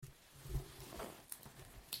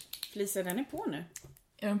Felicia, den är på nu.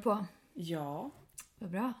 Är den på? Ja. Vad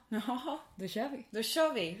bra. Jaha. Då kör vi. Då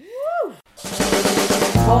kör vi.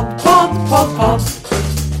 Pod, pod, pod, pod.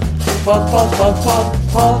 Pod, pod, pod, pod.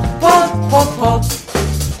 Pod, pod, pod, pod.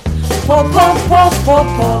 Pod, pod, pod, pod,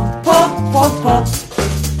 pod. Pod, pod, pod.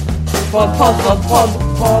 Pod, pod, pod, pod.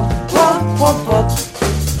 Pod, pod, pod, pod.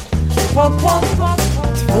 Pod, pod, pod,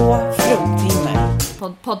 pod. 2 fruntimmer.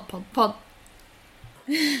 Podd.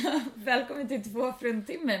 Välkommen till 2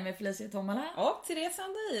 fruntimmer med Felicia Tomala. Och Therese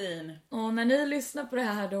Sandin. Och när ni lyssnar på det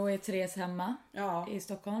här då är Therese hemma i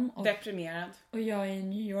Stockholm. Och, Deprimerad. och jag är i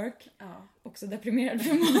New York. Ja. Också deprimerad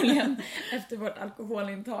förmodligen efter vårt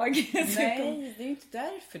alkoholintag. Nej, det är ju inte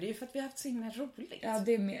därför. Det är ju för att vi har haft så himla roligt. Ja,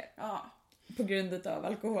 det är mer Ja. på grund av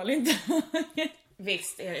alkoholintag.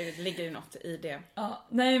 Visst ligger det något i det. Ja,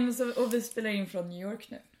 nej men så, och vi spelar in från New York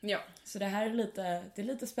nu. Ja, Så det här är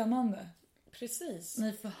lite spännande. precis.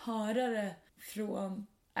 Ni får höra det från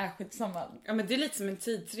skitsamma. Ja, men det är lite som en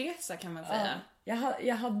tidsresa kan man säga.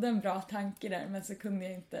 Jag hade en bra tanke där, men så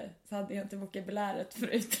hade jag inte vokabuläret för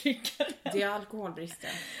att uttrycka det. Det är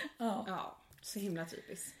alkoholbristen. Ja. Ja, så himla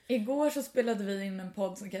typiskt. Igår så spelade vi in en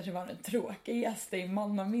podd som kanske var den tråkigaste i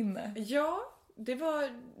mannaminne. Ja,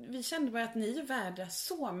 vi kände bara att ni är värda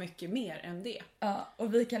så mycket mer än det. Ja,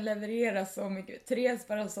 och vi kan leverera så mycket. Therese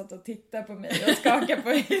bara satt och tittade på mig och skakade på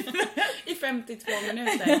huvudet. I 52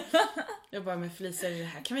 minuter. Jag bara, med Felicia, det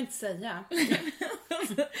här kan vi inte säga.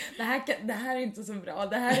 Det här är inte så bra.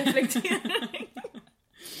 Det här reflekterar.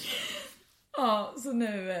 Ja, så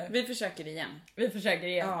nu... Vi försöker igen. Vi försöker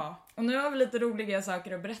igen. Ja. Och nu har vi lite roliga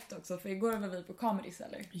saker att berätta också. För igår var vi på Comedy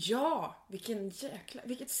Cellar. Ja,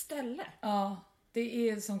 vilket ställe. Ja, det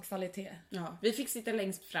är sån kvalitet. Ja, vi fick sitta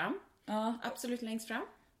längst fram. Ja, Absolut längst fram.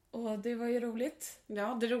 och det var ju roligt.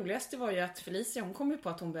 Ja, det roligaste var ju att Felicia, hon kom ju på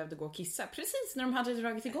att hon behövde gå och kissa. Precis när de hade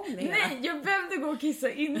dragit igång det hela. Nej, jag behövde gå och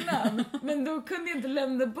kissa innan. Men då kunde jag inte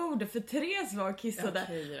lämna bordet för Therese var och kissade.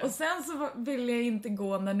 Okej då. Och sen så ville jag inte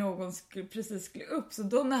gå när någon precis skulle upp. Så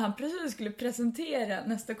då när han precis skulle presentera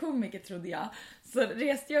nästa komiker, trodde jag, så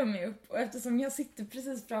reste jag mig upp. Och eftersom jag sitter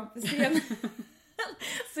precis framför scenen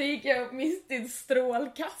så gick jag upp mitt i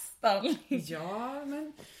strålkastaren. Ja,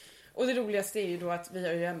 men... Och det roligaste är ju då att vi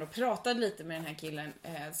har ju ändå pratat lite med den här killen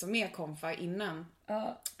som är komfa innan.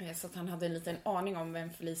 Ja. Så att han hade en liten aning om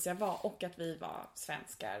vem Felicia var och att vi var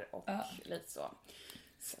svenskar och lite så.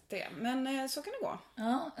 Så att det. Men så kan det gå.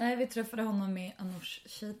 Ja, vi träffade honom med Anoush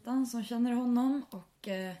Shitan som känner honom. Och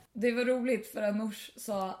det var roligt för Anoush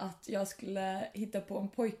sa att jag skulle hitta på en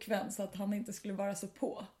pojkvän så att han inte skulle vara så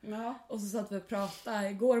på. Ja. Och så satt vi och pratade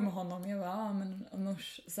igår med honom. Jag bara, men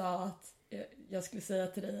Anoush sa att jag skulle säga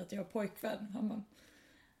till dig att jag har pojkvän. Han bara,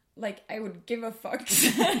 like I would give a fuck.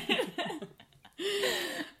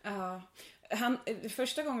 Ja.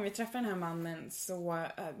 Första gången vi träffade den här mannen så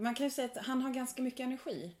man kan ju säga att han har ganska mycket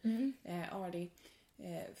energi. Ardy,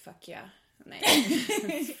 fuck yeah. Nej,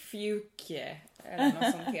 fuke eller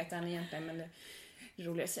något sånt heter han egentligen, men det är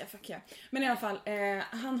roligare att säga fuck yeah. Men i alla fall,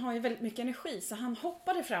 han har ju väldigt mycket energi, så han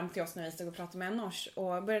hoppade fram till oss när vi stod och pratade med Anoush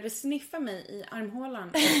och började sniffa mig i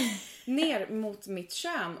armhålan ner mot mitt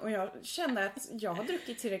kön, och jag kände att jag har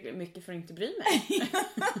druckit tillräckligt mycket för att inte bry mig.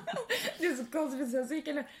 Det är så konstigt, så gick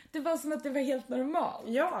jag, det var som att det var helt normalt.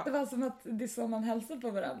 Ja. Det var som att det är så man hälsar på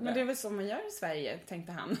varandra. Men det är väl så man gör i Sverige,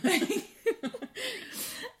 tänkte han.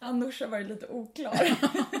 Anoush har varit lite oklar.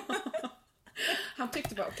 Han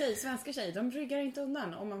tyckte bara, okej, svenska tjejer, de ryggar inte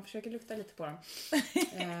undan om man försöker lukta lite på dem.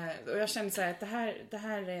 Och jag kände så här att det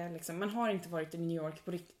här är liksom, man har inte varit i New York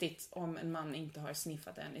på riktigt om en man inte har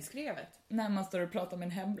sniffat en i skrevet. När man står och pratar med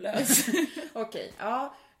en hemlös. Okej,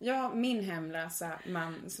 ja, min hemlösa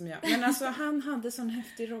man som jag. Men alltså han hade sån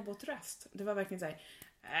häftig robotröst. Det var verkligen så här,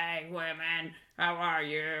 hey women, how are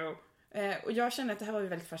you? Och jag kände att det här var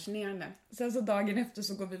väldigt fascinerande. Sen så dagen efter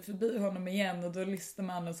så går vi förbi honom igen och då lyssnar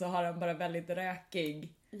man och så har han bara väldigt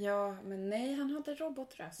rökig. Ja, men nej, han hade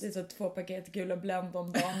robotröst. Det är så 2 paket gula Blend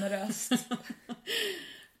om dagen röst.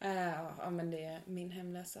 Ja, men det är min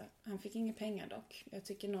hemlösa. Han fick inga pengar dock. Jag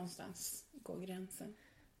tycker någonstans går gränsen.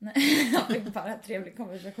 Nej, han fick bara trevlig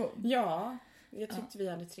konversation. Ja, jag tyckte vi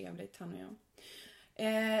hade trevligt, han och jag.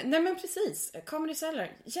 Nej men precis, Comedy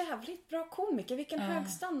Cellar, jävligt bra komiker, vilken hög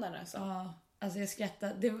standard alltså. Ja, alltså jag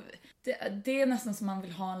skrattar. Det är nästan som man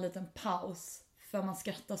vill ha en liten paus för man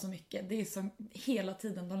skrattar så mycket. Det är som hela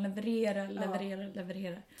tiden, de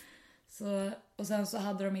levererar. Så, och sen så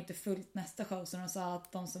hade de inte fullt nästa show så de sa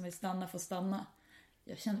att de som vill stanna får stanna.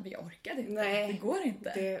 Jag kände att jag orkade inte. Nej, det går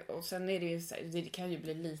inte. Och sen är det ju så, det kan ju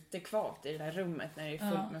bli lite kvart i det där rummet när det är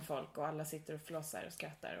fullt med folk och alla sitter och flossar och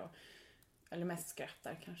skrattar. Eller mest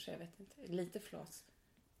skrattar kanske, jag vet inte. Lite flås.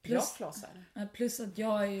 Bra flåsar. Plus att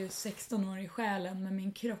jag är ju 16 år i själen, men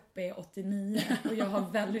min kropp är 89 och jag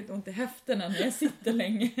har väldigt ont i höfterna när jag sitter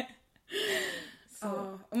länge.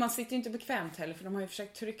 Ja, och man sitter ju inte bekvämt heller, för de har ju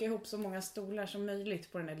försökt trycka ihop så många stolar som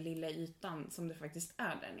möjligt på den där lilla ytan som det faktiskt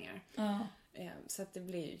är där nere. Ja. Så att det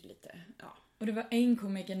blir ju lite, ja. Och det var en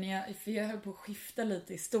komiker för jag höll på att skifta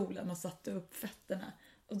lite i stolen och satte upp fötterna.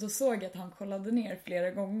 Och då såg jag att han kollade ner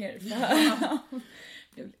flera gånger. För jag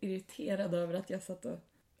blev irriterad över att jag satt och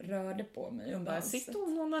rörde på mig. Jag bara, sitt och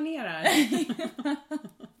onanerar.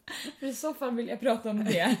 För i så fall vill jag prata om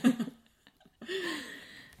det.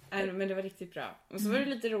 Nej, men det var riktigt bra. Och så var det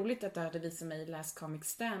lite roligt att du hade visat mig Last Comic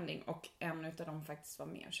Standing och en utav dem faktiskt var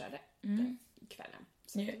med och körde den kvällen.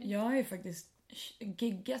 Så Jag har ju faktiskt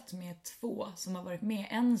giggat med 2 som har varit med.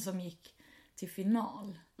 En som gick till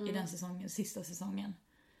final i den säsongen, sista säsongen.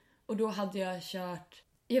 Och då hade jag kört,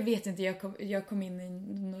 jag vet inte, jag kom in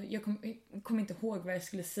i, jag kom inte ihåg vad jag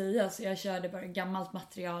skulle säga, så jag körde bara gammalt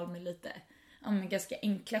material med lite, ganska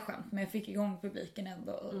enkla skämt, men jag fick igång publiken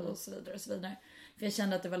ändå och så vidare och så vidare. För jag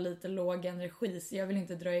kände att det var lite låg energi, så jag vill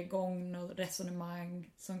inte dra igång något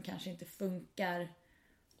resonemang som kanske inte funkar.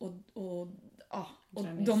 Och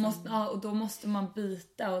då måste man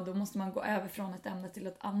byta, och då måste man gå över från ett ämne till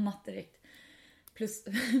ett annat direkt. Plus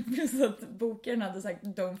att bokaren hade sagt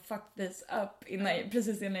don't fuck this up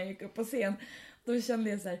precis innan jag gick upp på scen. Då kände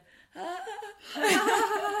jag så här.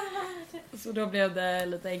 Så då blev det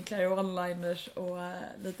lite enklare one-liners och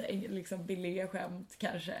lite liksom billiga skämt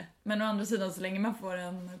kanske. Men å andra sidan, så länge man får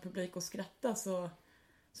en publik att skratta så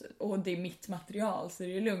och det är mitt material, så är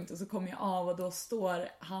det lugnt. Och så kommer jag av och då står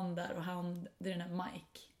han där, och det är den här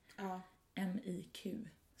Mike. Ja. M-I-Q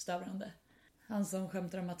stavrande. Han som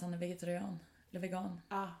skämtar om att han är vegetarian eller vegan.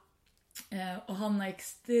 Ja. Och han har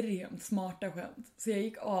extremt smarta skämt. Så jag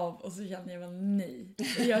gick av och så kände jag väl nej.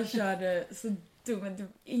 Jag körde så dumt,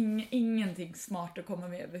 ingenting smart att komma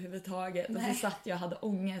med överhuvudtaget. Nej. Och så satt jag och hade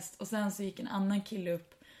ångest. Och sen så gick en annan kille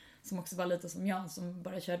upp som också var lite som jag, som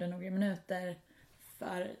bara körde några minuter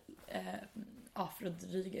för att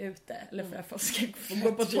dryga ut det. Eller för att folk ska få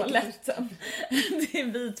gå på toaletten. Det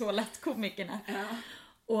är vi toalettkomikerna. Ja.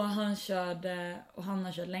 Och han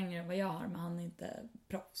har kört längre än vad jag har, men han är inte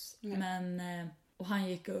proffs. Men, och han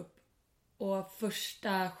gick upp, och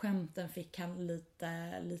första skämten fick han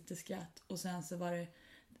lite skratt. Och sen så var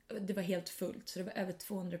det var helt fullt, så det var över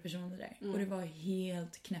 200 personer där. Och det var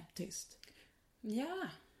helt knäpptyst. Ja.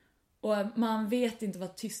 Och man vet inte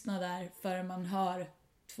vad tystnad är förrän man hör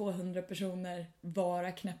 200 personer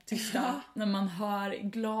vara knäpptysta. Ja. När man hör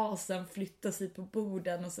glasen flytta sig på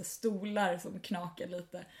borden och så stolar som knakar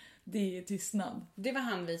lite. Det är tystnad. Det var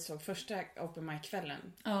han vi såg första open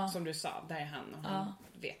mic-kvällen. Ja. Som du sa, där är han. Och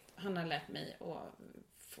han har lärt mig att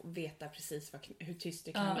veta precis hur tyst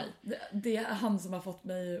det kan bli. Det är han som har fått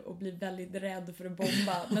mig att bli väldigt rädd för att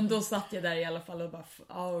bomba. Men då satt jag där i alla fall och bara,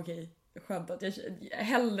 okej. Skönt att jag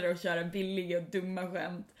hellre att köra billiga och dumma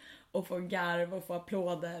skämt och få garv och få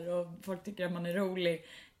applåder och folk tycker att man är rolig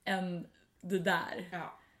än det där.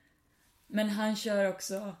 Ja. Men han kör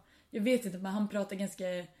också, jag vet inte, men han pratar ganska,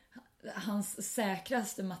 hans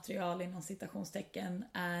säkraste material inom citationstecken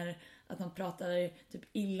är att han pratar typ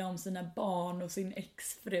illa om sina barn och sin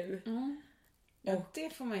exfru. Ja, och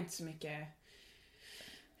det får man inte så mycket,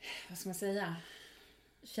 vad ska man säga,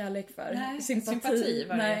 kärlek för. Nej, sympati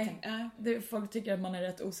var det jag tänkte. Folk tycker att man är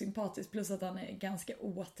rätt osympatisk, plus att han är ganska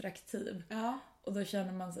oattraktiv. Ja. Och då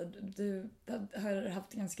känner man så att du har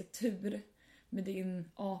haft ganska tur med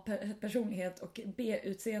din A-personlighet och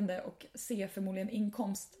B-utseende och C förmodligen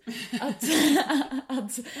inkomst. Att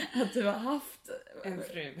du har haft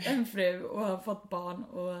en fru och har fått barn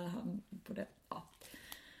och han på det.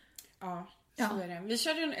 Ja, så är det.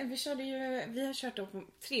 Vi har kört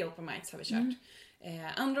 3 open mics har vi kört.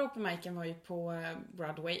 Andra open micen var ju på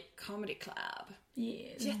Broadway Comedy Club.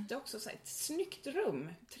 Yeah. Jätte också, så ett snyggt rum.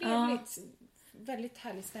 Trevligt. Väldigt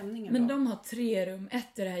härlig stämning ändå. Men de har 3 rum.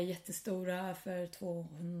 Ett är det här jättestora för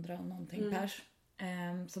 200 någonting pers.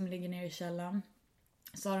 Som ligger nere i källaren.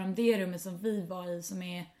 Så har de det rummet som vi var i, som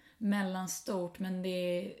är mellanstort, men det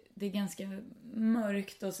är ganska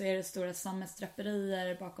mörkt, och så är det stora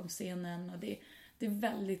sammetsdraperier bakom scenen, och det är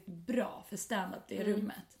väldigt bra för stand-up, det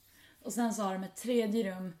rummet. Och sen så har de ett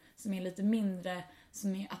 3:e rum som är lite mindre,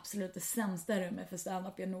 som är absolut det sämsta rummet för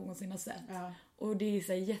stand-up jag någonsin har sett. Ja. Och det är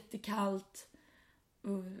så jättekallt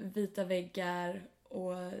och vita väggar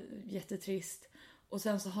och jättetrist. Och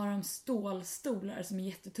sen så har de stålstolar som är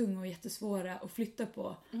jättetunga och jättesvåra att flytta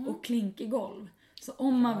på och klinkigolv. Så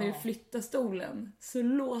om man vill flytta stolen så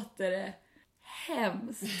låter det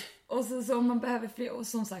hemskt. Och så om man behöver och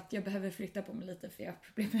som sagt, jag behöver flytta på mig lite för jag har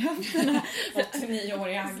problem med höfterna.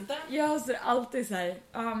 89-årig Agda. Ja, så det är alltid så här,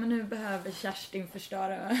 ja men nu behöver Kerstin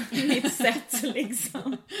förstöra mitt sätt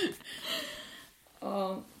liksom.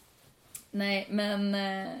 Och, nej, men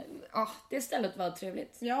det stället var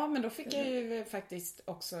trevligt. Ja, men då fick jag ju faktiskt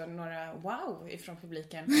också några wow ifrån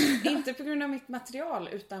publiken. Inte på grund av mitt material,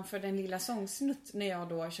 utan för den lilla sångsnutt när jag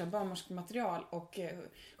då kör barnmorskematerial och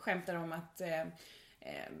skämtar om att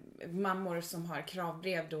mammor som har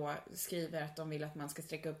kravbrev då skriver att de vill att man ska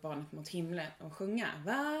sträcka upp barnet mot himlen och sjunga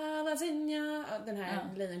den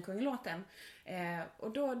här Lejonkungen-låten.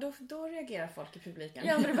 Och då reagerar folk i publiken.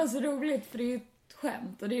 Ja, men det var så roligt för det är ju ett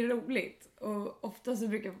skämt och det är roligt. Och ofta så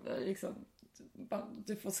brukar liksom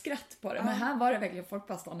du får skratt på det. Men här var det verkligen folk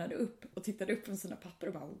bara stannade upp och tittade upp från sina papper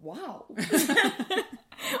och bara wow.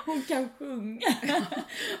 Hon kan sjunga.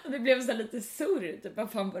 Och det blev så lite surr. Typ,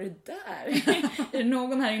 vad fan var det där? Är det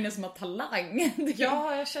någon här inne som har talang?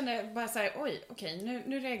 Ja, jag kände bara så här, okej,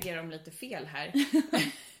 nu reagerar de lite fel här.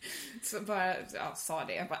 Så bara, sa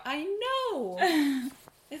det. Jag bara, I know!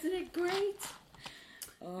 Isn't it great?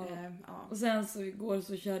 Och sen så igår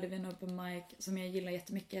så körde vi en open mic som jag gillar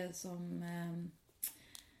jättemycket som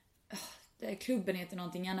klubben heter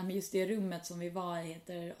någonting annat, men just det rummet som vi var i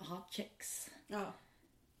heter Hot Chicks. Ja.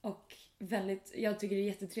 Och jag tycker det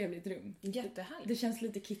är ett jättetrevligt rum. Jättehärligt. Det känns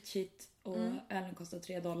lite kitschigt och ölen kostar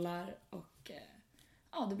 $3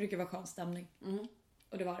 och det brukar vara skön stämning.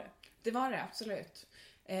 Och det var det. Det var det, absolut.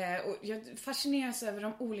 Och jag fascineras över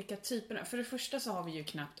de olika typerna. För det första så har vi ju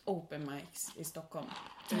knappt open mics i Stockholm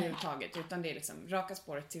överhuvudtaget. Utan det är liksom raka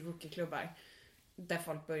spåret till rookieklubbar där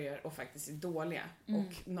folk börjar och faktiskt är dåliga.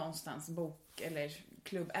 Och någonstans eller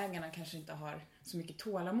klubbägarna kanske inte har så mycket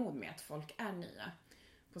tålamod med att folk är nya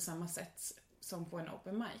på samma sätt som på en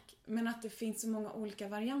open mic. Men att det finns så många olika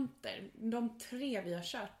varianter. De 3 vi har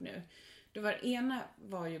kört nu. Det var ena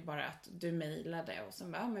var ju bara att du mejlade och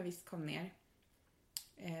sen bara, men visst kom ner.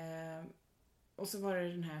 Och så var det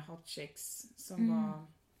den här Hot Chicks som var...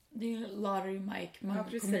 Det är lottery mic. Man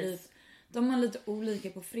kommer dit. De har lite olika.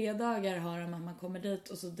 På fredagar har de att man kommer dit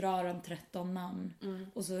och så drar de 13 namn.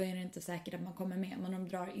 Och så är det inte säkert att man kommer med. Men de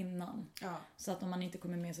drar innan. Ja. Så att om man inte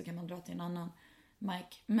kommer med så kan man dra till en annan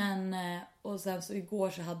mic. Men, och sen så igår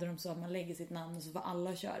så hade de så att man lägger sitt namn och så får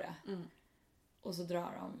alla köra. Och så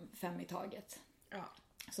drar de 5 i taget. Ja.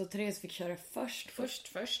 Så Therese fick köra först.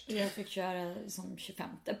 Jag fick köra som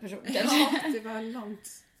 25:e person. Ja, det var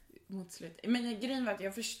långt mot slut. Men grejen var att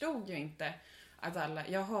jag förstod ju inte att alla...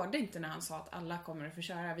 Jag hörde inte när han sa att alla kommer att få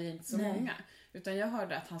köra, vi är inte så många. Utan jag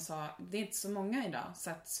hörde att han sa, det är inte så många idag, så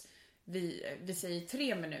att vi säger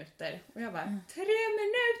 3 minuter. Och jag bara, 3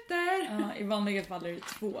 minuter! Ja, i vanliga fall är det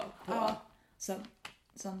 2 på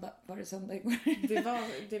söndag. Var det söndag igår?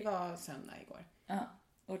 Det var söndag igår. Ja,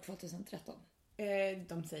 år 2013.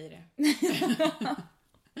 De säger det.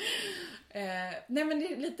 Nej, men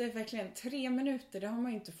det är lite verkligen 3 minuter. Det har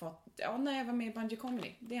man ju inte fått. Ja, när jag var med i Bungee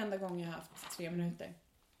Comedy. Det är enda gången jag har haft 3 minuter.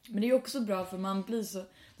 Men det är också bra för man blir så...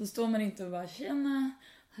 Då står man inte och bara, tjena,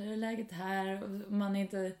 hur är läget här? Och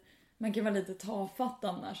man kan vara lite tafatt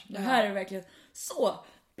annars. Det här är verkligen så...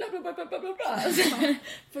 Bla bla bla bla bla bla. Alltså,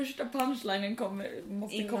 första punchlinen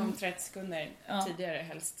måste komma 30 sekunder tidigare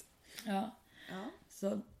helst. Ja.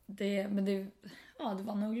 Så det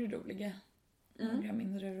var nog roliga. Några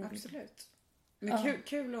mindre roliga. Absolut. Men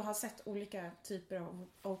kul att ha sett olika typer av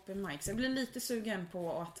open mics. Jag blir lite sugen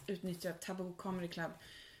på att utnyttja Taboo Comedy Club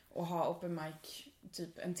och ha open mic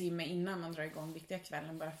typ en timme innan man drar igång viktiga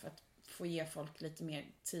kvällen, bara för att få ge folk lite mer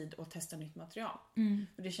tid att testa nytt material.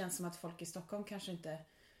 Och det känns som att folk i Stockholm kanske inte...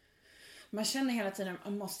 Man känner hela tiden att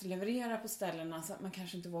man måste leverera på ställena, så att man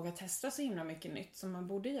kanske inte vågar testa så himla mycket nytt som man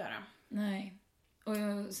borde göra. Nej. Och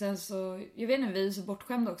sen så, jag vet inte, vi är så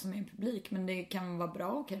bortskämda också med en publik, men det kan vara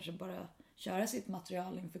bra att kanske bara köra sitt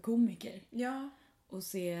material inför komiker. Ja. Och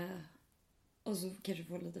se, och så kanske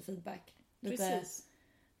få lite feedback.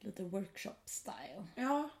 Lite workshop-style.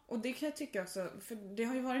 Ja, och det kan jag tycka också, för det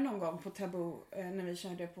har ju varit någon gång på Taboo när vi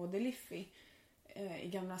körde på Deliffi i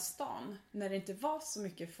Gamla stan, när det inte var så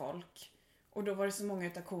mycket folk. Och då var det så många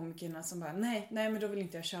utav komikerna som bara, nej men då vill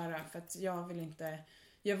inte jag köra, för att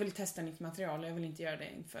jag vill testa nytt material, jag vill inte göra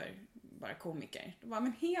det inför bara komiker. Det var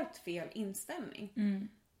men helt fel inställning.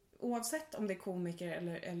 Oavsett om det är komiker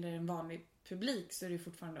eller en vanlig publik, så är det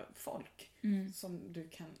fortfarande folk som du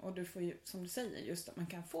kan, och du får ju, som du säger, just att man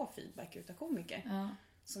kan få feedback utav komiker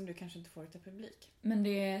som du kanske inte får utav publik. Men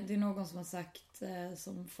det är någon som har sagt,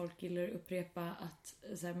 som folk gillar att upprepa, att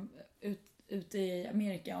så här, ute i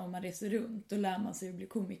Amerika, om man reser runt, då lär man sig att bli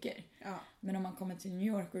komiker. Ja. Men om man kommer till New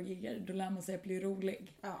York och giggar, då lär man sig att bli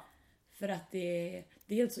rolig. Ja. För att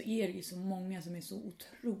dels så är det ju så många som är så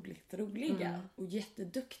otroligt roliga och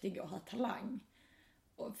jätteduktiga och har talang.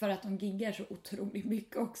 Och för att de giggar så otroligt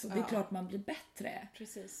mycket också. Det är klart man blir bättre.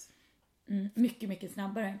 Precis. Mycket, mycket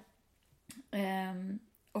snabbare.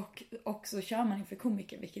 Och så kör man inför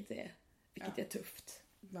komiker, vilket är tufft.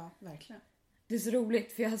 Ja, verkligen. Det är så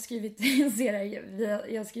roligt, för jag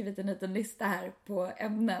har skrivit en liten lista här på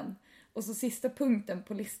ämnen. Och så sista punkten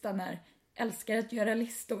på listan är älskar att göra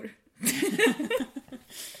listor.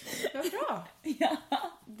 Vad bra. Ja.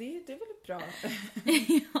 Det är väl ett bra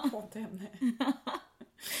poddämne.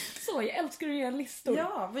 Så, jag älskar att göra listor.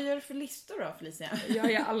 Ja, vad gör du för listor då, Felicia?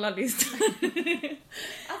 Jag gör alla listor.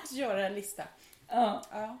 Att göra en lista. Ja.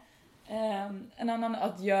 Ja. En annan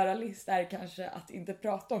att göra lista är kanske att inte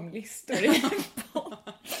prata om listor.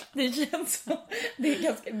 Det känns som det är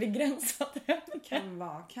ganska begränsat. Kan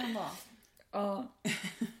vara. Ja.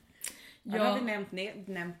 Ja, då har vi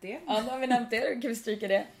nämnt det. Ja, då har vi nämnt det. Då kan vi stryka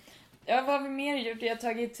det. Ja, vad har vi mer gjort? Jag har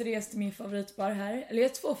tagit Therese till min favoritbar här. Eller jag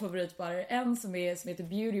har 2 favoritbarer. En som heter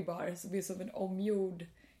Beauty Bar. Som är som en omgjord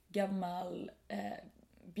gammal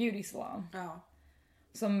beauty swan. Ja.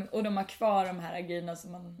 Och de har kvar de här grejerna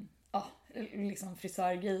som man... Ja, liksom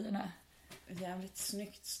frisörgrejerna. Jävligt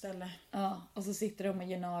snyggt ställe. Ja, och så sitter de och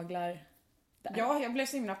gör naglar. Där. Ja, jag blev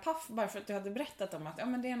så himla paff bara för att du hade berättat om att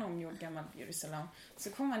men det är en omgjord gammal beauty salon.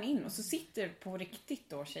 Så kommer man in och så sitter på riktigt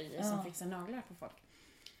då tjejer som fixar naglar på folk.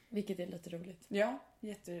 Vilket är lite roligt. Ja,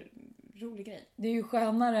 jätterolig grej. Det är ju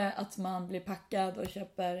skönare att man blir packad och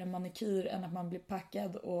köper en manikyr än att man blir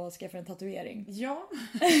packad och skaffar en tatuering. Ja.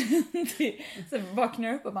 Så vaknar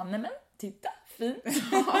jag upp och bara, nej men, titta, fint.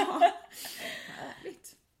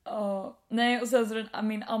 Härligt. Nej, och sen så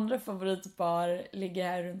min andra favoritbar ligger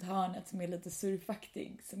här runt hörnet som är lite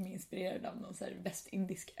surfaktig, som är inspirerad av någon så här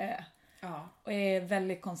västindisk ö. Ja. Och är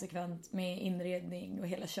väldigt konsekvent med inredning och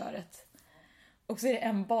hela köret. Och så är det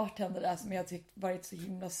en bartender där som jag tyckt varit så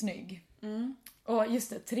himla snygg. Och just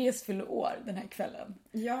det, Therese fyller år den här kvällen.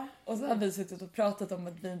 Ja. Och så har vi suttit och pratat om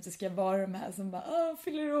att vi inte ska vara de här som bara,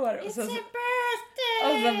 fyller år. Och It's så, her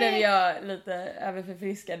birthday! och så blev jag lite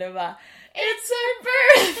överförfriskad och bara, it's her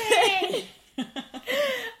birthday!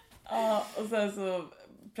 Ja, och sen så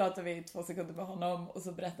pratade vi 2 sekunder med honom och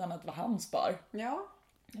så berättade han att det var hans bar. Ja.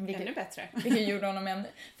 Ännu bättre. Vilket gjorde honom en...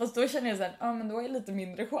 Fast då känner jag såhär, men då är det lite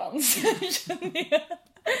mindre chans.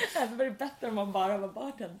 Det var det bättre om man bara var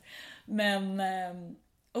bartender. Men...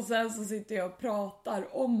 Och sen så sitter jag och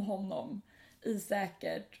pratar om honom i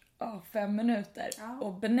säkert 5 minuter. Ja.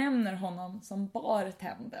 Och benämner honom som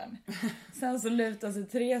bartendern. Sen så lutar sig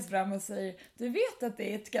Therese fram och säger, du vet att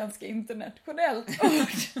det är ett ganska internationellt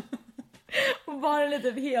ord. Och bara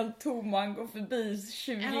lite helt tom och han går förbi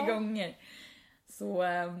 20 gånger. Så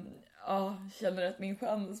känner att min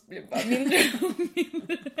chans blir bara mindre och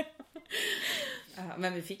mindre.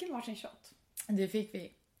 Men vi fick en varsin shot. Det fick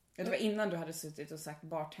vi. Det var innan du hade suttit och sagt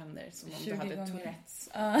bartender som om du hade Tourettes.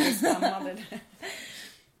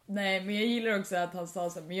 Nej, men jag gillar också att han sa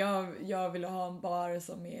så, men jag ville ha en bar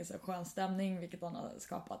som är så skön stämning, vilket han har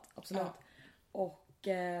skapat, absolut.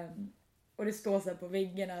 Ja. Och det står så här på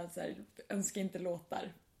väggarna så här, önskar inte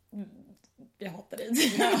låtar. Jag hatar dig.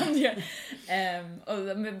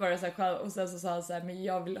 Och bara så här, och sen så sa han så här, men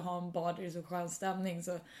jag vill ha en bar där det är så skön stämning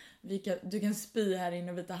så du kan spy här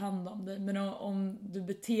inne och vi tar hand om dig, men om du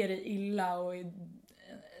beter dig illa och är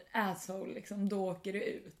asshole liksom, då åker du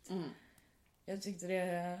ut. Jag tyckte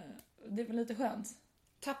det var lite skönt.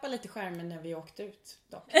 Tappa lite skärmen när vi åkte ut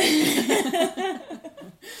dock.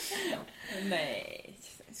 Nej,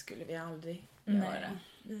 det skulle vi aldrig göra.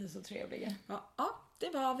 Vi är så trevliga. Ja, det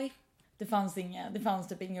var vi. Det fanns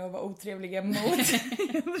typ inga att vara otrevliga mot.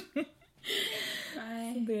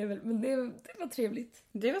 Nej. Men det var trevligt.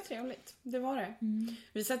 Det var trevligt, det var det.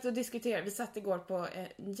 Vi satt och diskuterade, vi satt igår på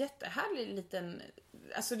en jättehärlig liten...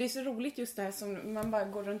 Alltså det är så roligt just det här som man bara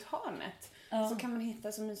går runt hörnet. Så kan man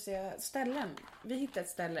hitta så mysiga ställen. Vi hittade ett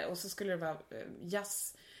ställe och så skulle det vara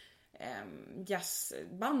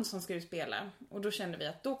jazzband som skulle spela. Och då kände vi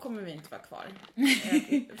att då kommer vi inte vara kvar.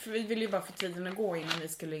 För vi ville ju bara få tiden att gå innan vi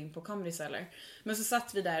skulle in på Comedy Cellar. Men så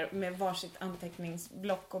satt vi där med varsitt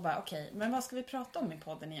anteckningsblock och bara okej, men vad ska vi prata om i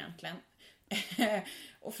podden egentligen?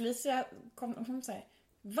 Och Felicia kom så här,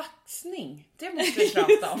 vaxning, det måste vi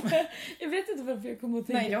prata om. Jag vet inte varför jag kommer att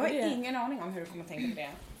tänka på det. Nej, jag har ingen aning om hur du kommer att tänka på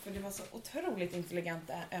det. För det var så otroligt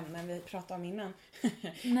intelligenta ämnen vi pratade om innan.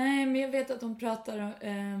 Nej, men jag vet att de pratar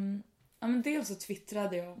men dels så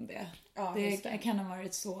twittrade jag om det. Ja, det kan ha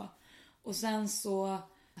varit så. Och sen så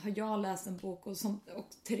har jag läst en bok och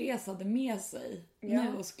Therese hade med sig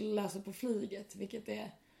nu och skulle läsa på flyget. Vilket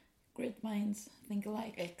är Great Minds Think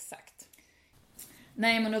Alike. Exakt.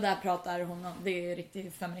 Nej, men då där pratar hon om, det är ju en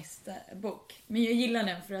riktig feministbok. Men jag gillar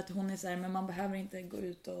den för att hon är så här, men man behöver inte gå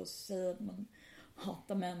ut och säga att man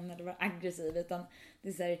hatar män eller vara aggressiv, utan det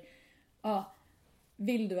är så här, ja,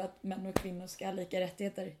 vill du att män och kvinnor ska ha lika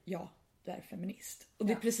rättigheter? Ja, du är feminist. Och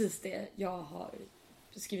det är precis det jag har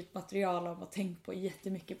skrivit material om och tänkt på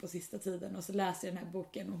jättemycket på sista tiden. Och så läser jag den här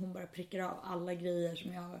boken och hon bara prickar av alla grejer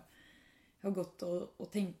som jag har gått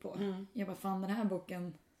och tänkt på. Jag bara, fan, den här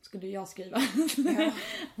boken skulle jag skriva. Ja.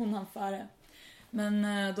 Hon hann före. Men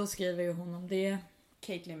då skriver ju hon om det.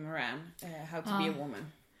 Caitlin Moran, How to be a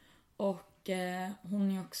woman. Och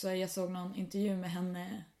hon är också, jag såg någon intervju med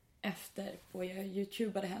henne efter, och jag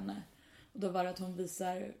youtubade henne. Och då var det att hon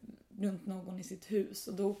visar runt någon i sitt hus.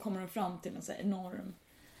 Och då kommer hon fram till en så här enorm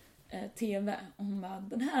tv. Och hon bara,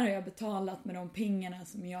 den här har jag betalat med de pengarna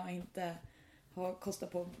som jag inte har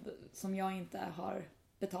kostat på, som jag inte har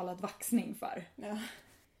betalat vaxning för. Ja.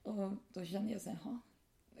 Och då kände jag så här,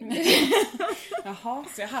 Jaha,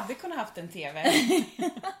 så jag hade kunnat haft en tv.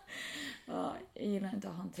 Ja, jag gillar inte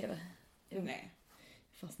att ha en tv. Nej.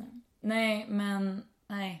 Fastnar. Nej, men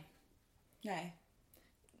nej. Nej.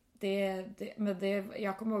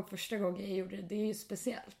 Jag kommer ihåg första gången jag gjorde det. Det är ju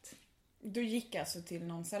speciellt. Du gick alltså till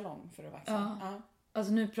någon salong för att vaxa? Ja.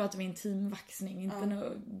 Alltså nu pratar vi intimvaxning, inte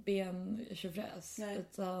någon bentjofräs.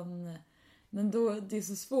 Utan, men då, det är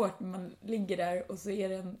så svårt när man ligger där och så är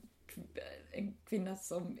det en kvinna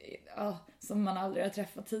som man aldrig har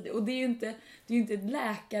träffat tidigare. Och det är ju inte ett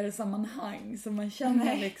läkarsammanhang som man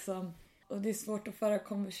känner liksom. Och det är svårt att föra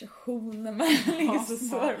konversation när man ligger så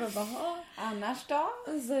svår. Man bara, annars då?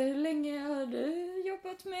 Alltså, hur länge har du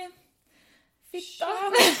jobbat med fitta?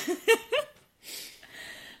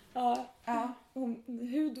 Ja.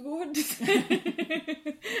 Hudvård.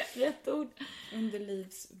 Rätt ord.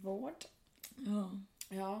 Underlivsvård.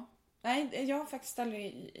 Ja. Nej, jag har faktiskt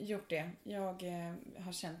aldrig gjort det. Jag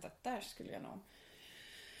har känt att där skulle jag nog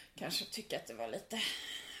kanske tycka att det var lite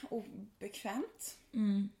obekvämt.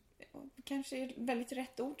 Kanske är väldigt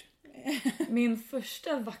rätt ord. Min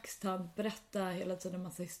första vaxtant berättade hela tiden en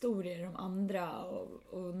massa historier om andra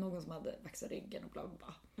och någon som hade vaxat ryggen och bla bla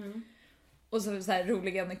bla. Och så här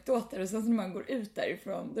roliga anekdoter, och sen när man går ut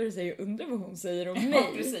därifrån då är det så här, jag undrar vad hon säger om mig.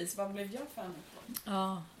 Ja, precis. Vad blev jag för anekdot?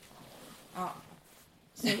 Ja.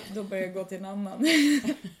 Så då började jag gå till en annan.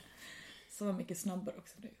 Så var mycket snabbare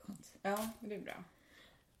också, det är skönt. Ja, det är bra.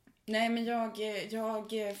 Nej, men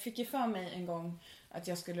jag fick ju för mig en gång att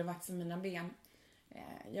jag skulle vaxa mina ben.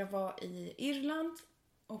 Jag var i Irland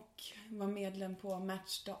och var medlem på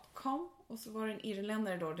Match.com. Och så var det en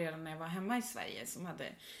irländare då redan när jag var hemma i Sverige som hade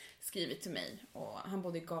skrivit till mig. Och han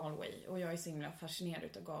bodde i Galway och jag är så himla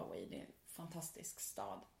fascinerad av Galway. Det är en fantastisk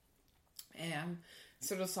stad.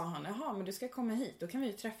 Så då sa han, jaha, men du ska komma hit. Då kan vi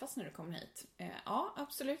ju träffas när du kommer hit. Ja,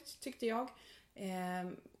 absolut, tyckte jag.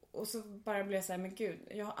 Och så bara blev jag så här, men gud,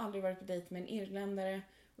 jag har aldrig varit på dejt med en irländare.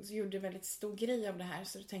 Och så gjorde jag väldigt stor grej av det här.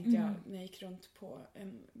 Så då tänkte jag, när jag gick runt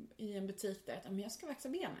i en butik där, att jag ska vaxa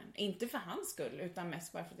benen. Inte för hans skull, utan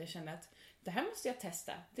mest bara för att jag kände att det här måste jag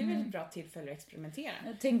testa. Det är väl ett bra tillfälle att experimentera.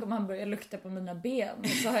 Tänk om han börjar lukta på mina ben och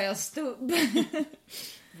så har jag stubb.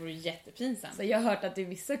 Det vore jättepinsamt. Så jag har hört att i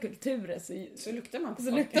vissa kulturer så luktar man på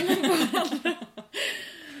så folk. luktar man på varandra.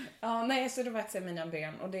 Ja, nej, så då vaxade jag mina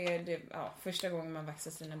ben. Och första gången man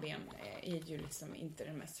vaxar sina ben är ju liksom inte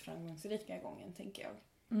den mest framgångsrika gången, tänker jag.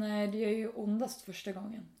 Nej, det är ju ondast första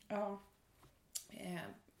gången. Ja.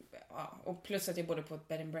 Och plus att jag bodde på ett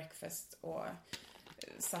bed and breakfast och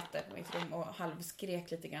satt där på mitt rum och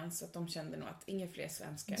halvskrek lite grann, så att de kände nog att inga fler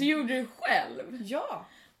svenskar. Du gjorde det själv? Ja!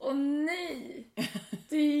 Åh nej!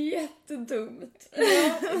 Det är jättedumt.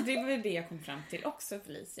 Ja, det var det jag kom fram till också,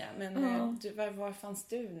 Felicia. Men var fanns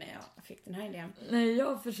du när jag fick den här idén? Nej,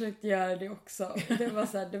 jag försökte göra det också. Det var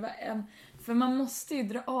så här, för man måste ju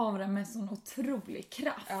dra av det med sån otrolig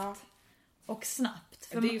kraft. Ja. Och snabbt.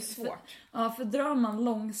 För det är ju svårt. För drar man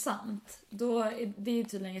långsamt, då är det ju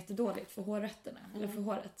tydligen jättedåligt för hårrötterna. Eller för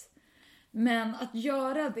håret. Men att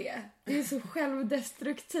göra det är så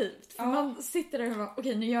självdestruktivt. För man sitter där och bara,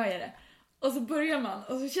 okej, nu gör jag det. Och så börjar man,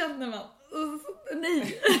 och så känner man, och så,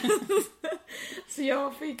 nej. Så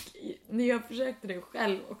när jag försökte det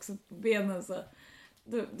själv också på benen, så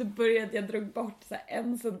då började jag dra bort så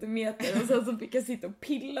här 1 centimeter. Och sen så fick jag sitta och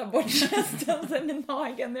pilla bort resten sen i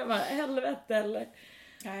nageln. Jag bara, helvete eller?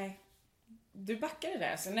 Nej. Du backade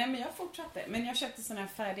där, så nej, men jag fortsatte. Men jag köpte såna här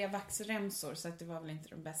färdiga vaxremsor, så att det var väl inte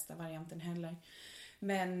den bästa varianten heller.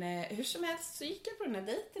 Men hur som helst så gick jag på den här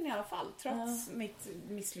dejten i alla fall. Trots mitt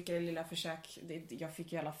misslyckade lilla försök. Jag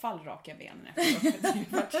fick i alla fall raka benen efteråt.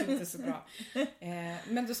 Det var inte så bra.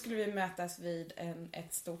 Men då skulle vi mötas vid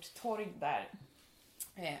ett stort torg där.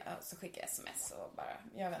 Så skickade jag sms och bara,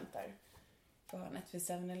 jag väntar på hörnet vid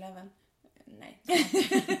 7-Eleven. Nej.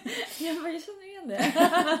 Jag känner igen det.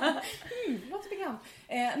 Låter bekant.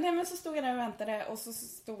 Nej, men så stod jag där och väntade och så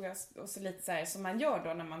stod jag och så lite så här som man gör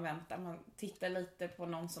då när man väntar. Man tittar lite på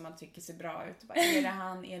någon som man tycker ser bra ut. Bara, är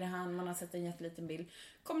det han? Man har sett en jätteliten bild.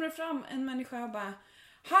 Kommer det fram en människa och bara,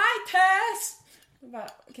 Hi Tess!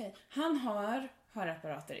 Okej. Han har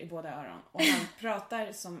hörapparater i båda öron och han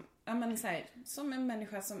pratar som, så här, som en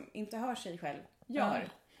människa som inte hör sig själv gör.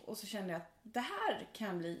 Och så kände jag att det här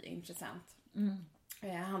kan bli intressant.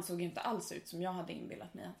 Han såg ju inte alls ut som jag hade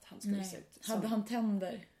inbillat mig att han skulle se ut. Som. Hade han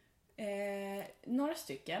tänder? Några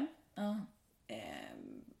stycken.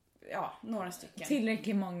 Några stycken.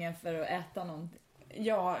 Tillräckligt många för att äta någonting.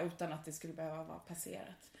 Ja, utan att det skulle behöva vara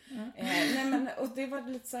passerat. Nej, men, och det var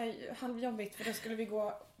lite så här halvjobbigt för då skulle vi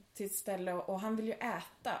gå till ett ställe och han ville ju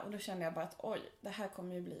äta. Och då kände jag bara att oj, det här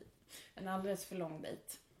kommer ju bli en alldeles för lång dejt.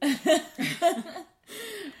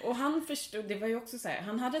 Och han förstod, det var ju också så här,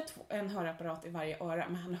 han hade en hörapparat i varje öra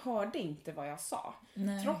men han hörde inte vad jag sa.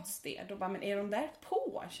 Nej. Trots det, då bara, men är de där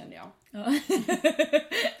på, kände jag. Ja.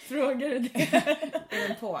 Frågar du det? Är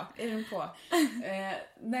de på?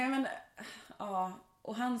 Nej men, ja.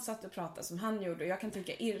 Och han satt och pratade som han gjorde och jag kan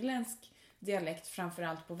tycka irländsk dialekt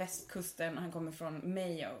framförallt på västkusten, han kommer från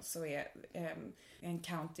Mayo så är en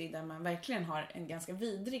county där man verkligen har en ganska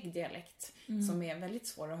vidrig dialekt som är väldigt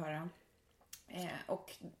svår att höra.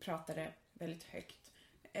 Och pratade väldigt högt.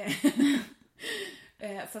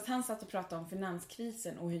 Så att han satt och pratade om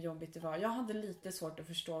finanskrisen och hur jobbigt det var. Jag hade lite svårt att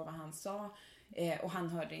förstå vad han sa. Och han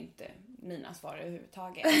hörde inte mina svar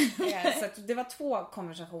överhuvudtaget. Så att det var 2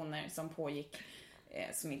 konversationer som pågick.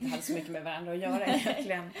 Som inte hade så mycket med varandra att göra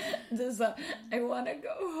egentligen. Du sa, I wanna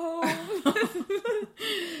go home.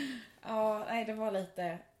 Ja, nej det var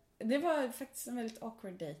lite... Det var faktiskt en väldigt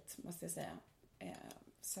awkward date, måste jag säga.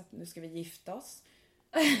 Så att nu ska vi gifta oss.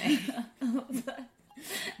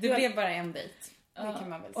 Det blev bara en dejt. Det kan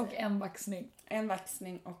man väl säga. Och en vaxning. En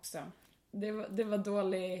vaxning också. Det var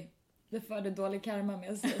dålig... Det förde dålig karma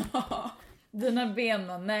med sig. Dina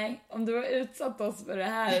ben, nej. Om du har utsatt oss för det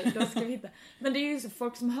här, då ska vi hitta. Men det är ju så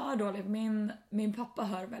folk som hör dåligt. Min pappa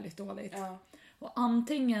hör väldigt dåligt. Ja. Och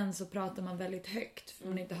antingen så pratar man väldigt högt för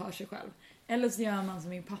man inte hör sig själv. Eller så gör man som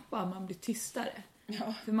min pappa, man blir tystare.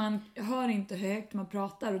 Ja. För man hör inte högt, man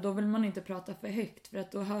pratar och då vill man inte prata för högt för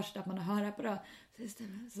att då hörs det att man har hörapparat.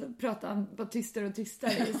 Så pratar han bara tystare och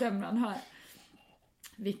tystare ju sämre han hör.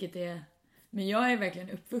 Vilket är... Men jag är verkligen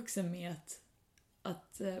uppvuxen med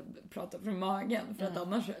att prata från magen för att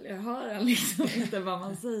annars jag hör liksom inte vad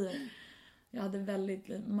man säger. Jag hade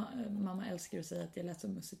väldigt... Mamma älskar att säga att jag lät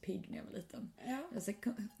som Musse Pigg när jag var liten. Ja. Jag sa,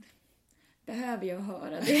 behöver jag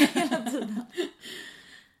höra det hela tiden?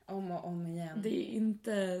 Om och om igen. Det är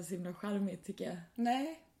inte så himla charmigt tycker jag.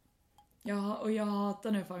 Nej. Och jag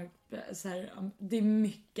hatar när folk så här, det är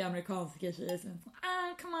mycket amerikanska tjejer som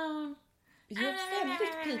come on. Gör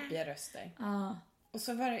väldigt pipiga röster. Och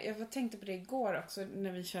så jag tänkte på det igår också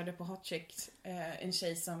när vi körde på Hot Chicks. En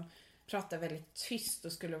tjej som pratade väldigt tyst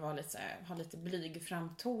och skulle vara lite så här, ha lite blyg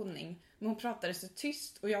framtoning. Men hon pratade så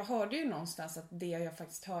tyst och jag hörde ju någonstans att det jag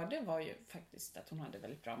faktiskt hörde var ju faktiskt att hon hade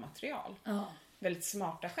väldigt bra material. Väldigt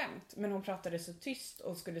smarta skämt. Men hon pratade så tyst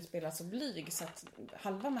och skulle spela så blyg så att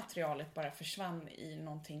halva materialet bara försvann i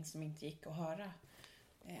någonting som inte gick att höra.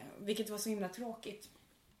 Vilket var så himla tråkigt.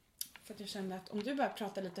 För att jag kände att om du bara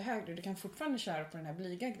pratar lite högre, du kan fortfarande köra på den här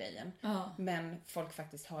blyga grejen. Men folk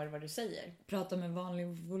faktiskt hör vad du säger. Prata med vanlig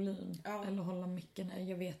volym. Eller hålla micken,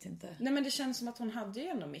 jag vet inte. Nej men det känns som att hon hade ju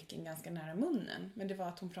ändå micken ganska nära munnen. Men det var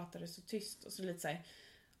att hon pratade så tyst och så lite såhär,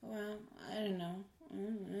 well, I don't know.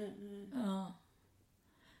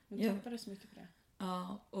 Hon tappade så mycket på det.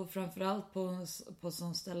 Ja, och framförallt på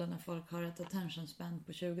sån ställen när folk har ett attention span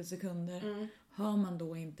på 20 sekunder. Hör man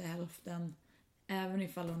då inte hälften. Även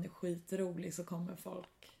ifall hon är skitrolig så kommer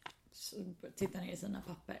folk titta ner i sina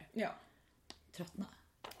papper. Ja. Tröttna.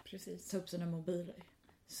 Precis. Ta upp sina mobiler.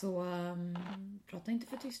 Så prata inte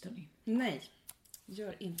för tyst hörni. Nej,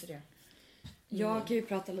 gör inte det. Jag kan ju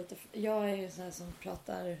prata lite... Jag är så här som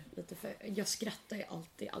pratar lite för... Jag skrattar ju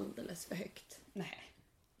alltid alldeles för högt. Nej.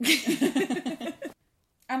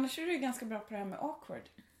 Annars är du ganska bra på det här med awkward.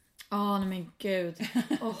 Nej men gud.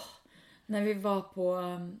 När vi var på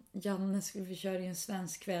Jannes, vi körde en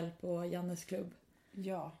svensk kväll på Jannes klubb.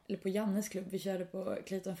 Ja. Eller på Jannes klubb. Vi körde på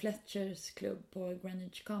Clayton Fletchers klubb på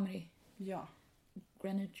Greenwich Comedy. Ja.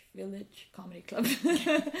 Greenwich Village Comedy Club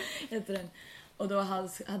heter den. Och då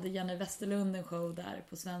hade Janne Westerlund en show där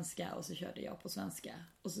på svenska och så körde jag på svenska.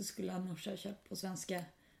 Och så skulle han nog köra på svenska.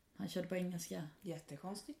 Han körde på engelska.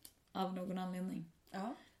 Jättekonstigt. Av någon anledning.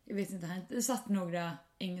 Ja. jag vet inte, det satt några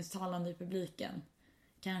engelsktalande i publiken.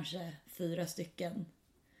 Kanske 4 stycken.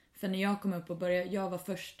 För när jag kom upp och började, jag var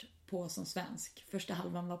först på som svensk. Första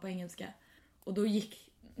halvan var på engelska. Och då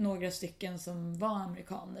gick några stycken som var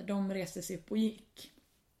amerikaner, de reste sig upp och gick.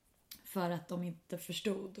 För att de inte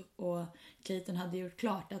förstod. Och Clayton hade gjort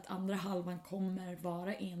klart att andra halvan kommer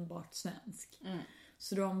vara enbart svensk.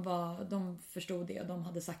 Så de förstod det och de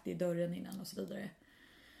hade sagt det i dörren innan och så vidare.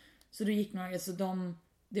 Så då gick några, så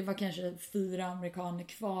det var kanske 4 amerikaner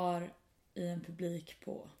kvar i en publik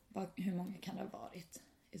på, hur många kan det ha varit?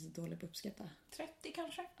 Är så dåligt på att uppskatta. 30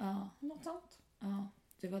 kanske? Ja. Något sånt. Ja,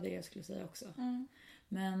 det var det jag skulle säga också.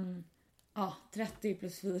 Men, 30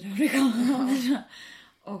 plus 4 amerikaner.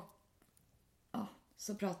 Och,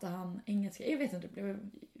 så pratade han engelska. Jag vet inte,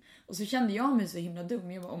 och så kände jag mig så himla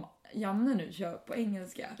dum. Jag bara, om Janne nu kör på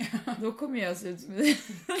engelska, då kommer jag se ut som en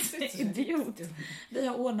idiot. Vi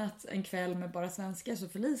har ordnat en kväll med bara svenska, så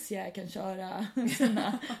Felicia kan köra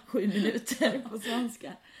sina 7 minuter på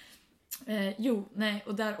svenska.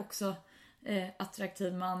 Och där också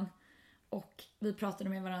attraktiv man. Och vi pratade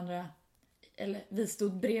med varandra, eller vi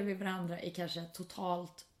stod bredvid varandra i kanske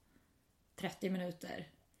totalt 30 minuter.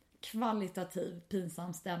 Kvalitativ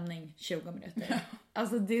pinsam stämning 20 minuter.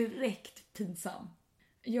 Alltså direkt pinsam.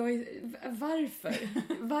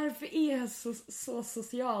 Varför är jag så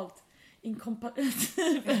socialt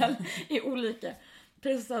inkompatibel i olika.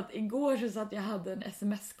 Plus att igår så satt jag hade en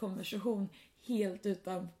sms-konversation helt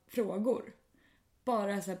utan frågor.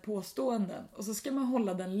 Bara så här påståenden. Och så ska man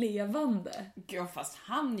hålla den levande. Ja, fast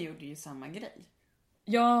han gjorde ju samma grej.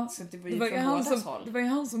 Ja, så det var ju från bådas håll. Det var ju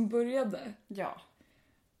han som började. Ja.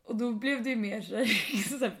 Och då blev det ju mer så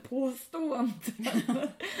här påståenden.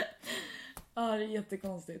 Ja, det är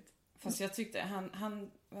jättekonstigt. Fast jag tyckte,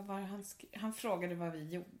 han frågade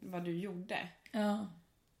vad du gjorde. Ja.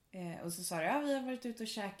 Och så sa du, vi har varit ute och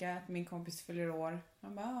käkat, min kompis fyller år.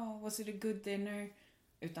 Han bara, was it a good dinner?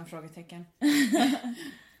 Utan frågetecken.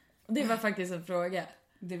 Och det var faktiskt en fråga.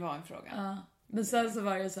 Det var en fråga. Ja. Men sen så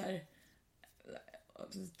var det så här,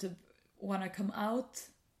 typ, wanna come out?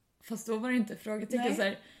 Fast då var det inte frågetecken så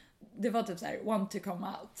här. Det var typ så här, want to come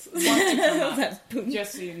out. Want to come out. Här,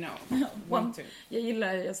 just so you know. Want to.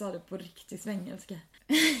 Jag sa det på riktigt svengelska.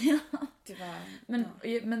 Det var,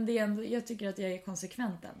 men det är ändå, jag tycker att jag är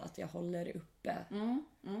konsekvent ändå, att jag håller uppe.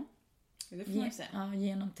 Det får man säga. Ja,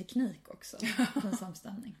 genom teknik också. På en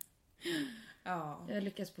samstämning. Ja. Jag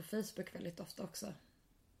lyckas på Facebook väldigt ofta också.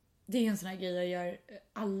 Det är en sån här grej jag gör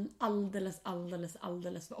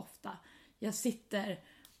alldeles för ofta. Jag sitter,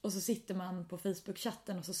 och så sitter man på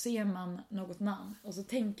Facebook-chatten och så ser man något namn. Och så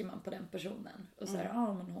tänker man på den personen. Och så här,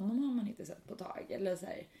 men honom har man inte sett på tag. Eller så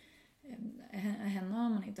här, henne har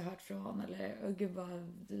man inte hört från. Eller, gud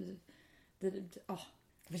vad...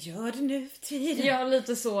 Vad gör du nu för tiden? Ja,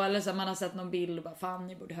 lite så. Eller så man har sett någon bild och bara, fan,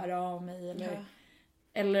 ni borde höra av mig.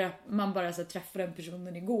 Eller man bara så träffar den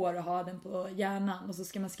personen igår och har den på hjärnan. Och så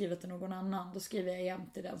ska man skriva till någon annan. Då skriver jag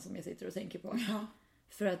jämt till den som jag sitter och tänker på. Ja.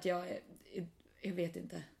 För att jag vet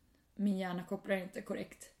inte. Min hjärna kopplar inte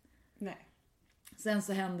korrekt. Nej. Sen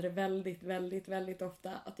så händer det väldigt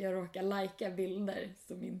ofta att jag råkar lika bilder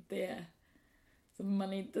som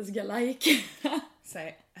man inte ska like. Så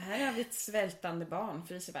här har vi ett svältande barn,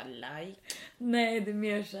 för det är bara like. Nej, det är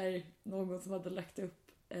mer så här, någon som hade lagt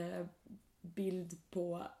upp bild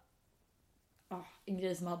på en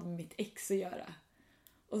grej som hade med mitt ex att göra.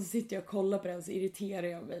 Och så sitter jag och kollar på den, så irriterar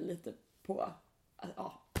jag mig lite på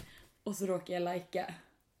och så råkar jag lika.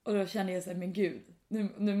 Och då känner jag så här, men gud,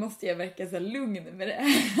 nu måste jag verka så här lugn med det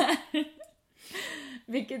här.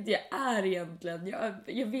 Vilket jag är egentligen.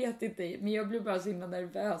 Jag vet inte, men jag blir bara så himla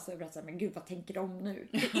nervös över att säga, men gud, vad tänker de nu?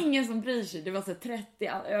 Det är ingen som bryr sig. Det var så 30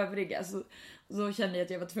 övriga. Så kände jag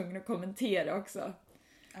att jag var tvungen att kommentera också.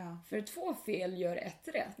 Ja. För 2 fel gör 1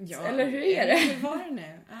 rätt. Ja, eller hur är det? Hur var det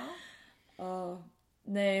nu? Ja.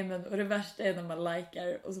 Nej, men och det värsta är när man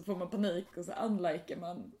likar och så får man panik och så unlikar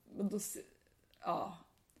man. Men då... Ja.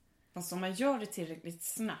 Fast om man gör det tillräckligt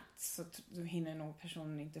snabbt så då hinner nog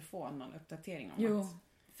personen inte få någon uppdatering om Jo,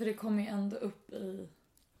 för det kommer ju ändå upp i...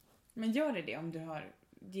 Men gör det om du har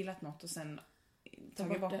gillat något och sen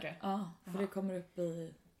tagit bort det? Ja, för det kommer upp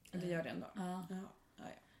i... Det gör det ändå? Ja. Ja.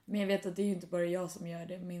 Men jag vet att det är ju inte bara jag som gör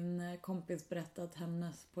det. Min kompis berättade att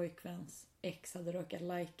hennes pojkväns ex hade råkat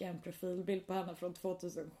lika en profilbild på henne från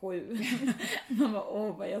 2007. Man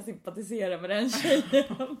bara, vad jag sympatiserar med den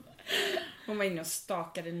tjejen. Hon var inne och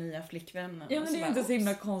stakade nya flickvännen. Ja, men det är inte så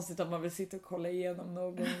himla konstigt att man vill sitta och kolla igenom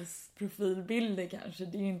någons profilbilder kanske.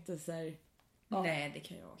 Det är ju inte så här... Ja. Nej, det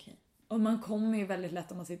kan ju vara okej. Och man kommer ju väldigt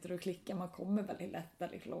lätt om man sitter och klickar. Man kommer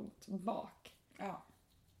väldigt långt bak. Ja.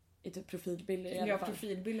 i typ profilbilder i alla Ja, fall.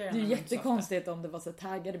 profilbilder. Det är ju jättekonstigt om det var så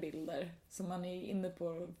taggade bilder. Så man är inne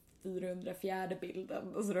på 404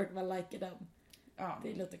 bilden och så råkar man likea den. Ja,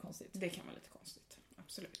 Det är lite konstigt. det kan vara lite konstigt.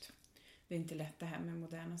 Absolut. Det är inte lätt det här med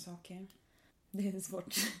moderna saker. Det är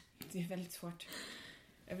svårt. Det är väldigt svårt.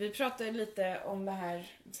 Vi pratade lite om det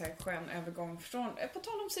här, så här skön övergång från, på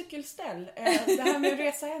tal om cykelställ, det här med att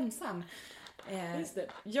resa ensam. Just det.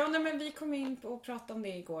 Ja, nej, men vi kom in och pratade om det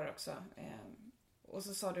igår också. Och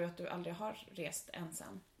så sa du att du aldrig har rest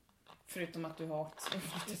ensam. Förutom att du har åkt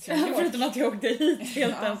Förutom att jag åkte hit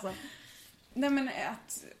helt Ja. ensam. Nej, men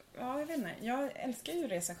att, ja, jag vet inte. Jag älskar ju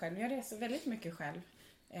att resa själv. Jag reser väldigt mycket själv.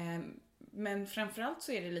 Men framförallt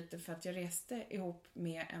så är det lite för att jag reste ihop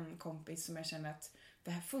med en kompis som jag känner att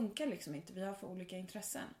det här funkar liksom inte. Vi har för olika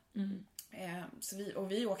intressen. Så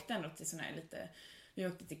vi åkte ändå till såna här lite... Vi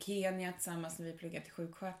åkte till Kenya tillsammans när vi pluggade till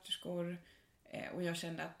sjuksköterskor. Och jag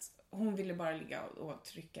kände att hon ville bara ligga och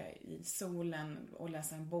trycka i solen och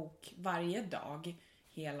läsa en bok varje dag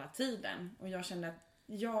hela tiden. Och jag kände att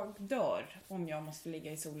jag dör om jag måste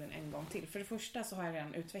ligga i solen en gång till. För det första så har jag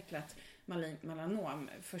redan utvecklat melanom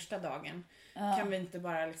första dagen. Ja. Kan vi inte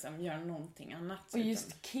bara liksom göra någonting annat? Och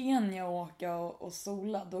just Kenya åka och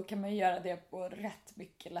sola, då kan man göra det på rätt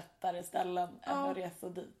mycket lättare ställen än att resa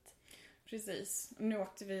dit. Precis. Nu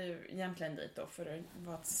åkte vi egentligen dit då för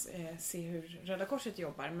att se hur Röda Korset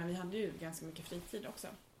jobbar. Men vi hade ju ganska mycket fritid också.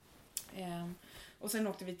 Och sen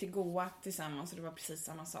åkte vi till Goa tillsammans och det var precis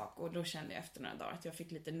samma sak. Och då kände jag efter några dagar att jag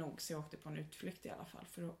fick lite nog, så jag åkte på en utflykt i alla fall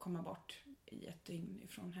för att komma bort i ett dygn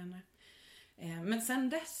ifrån henne. Men sen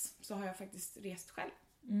dess så har jag faktiskt rest själv.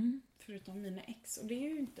 Förutom mina ex. Och det är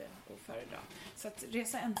ju inte att föredra. Så att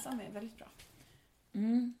resa ensam är väldigt bra.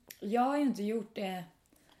 Jag har ju inte gjort det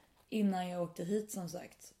innan jag åkte hit som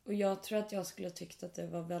sagt. Och jag tror att jag skulle tyckt att det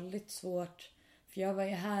var väldigt svårt. För jag var ju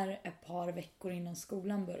här ett par veckor innan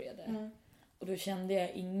skolan började. Och då kände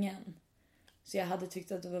jag ingen. Så jag hade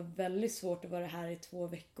tyckt att det var väldigt svårt att vara här i 2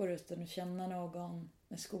 veckor utan att känna någon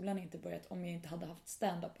när skolan inte börjat. Om jag inte hade haft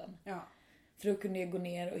stand-upen. Ja. För då kunde jag gå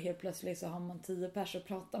ner och helt plötsligt så har man 10 pers att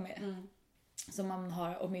prata med. Så man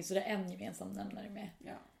har åtminstone en gemensam nämnare med.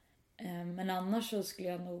 Ja. Men annars så skulle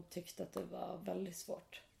jag nog tyckt att det var väldigt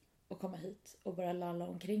svårt att komma hit och bara lalla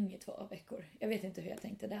omkring i 2 veckor. Jag vet inte hur jag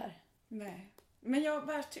tänkte där. Nej. Men jag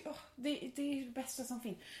bara det är det bästa som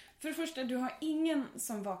finns. För det första, du har ingen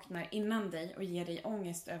som vaknar innan dig och ger dig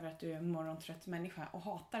ångest över att du är en morgontrött människa och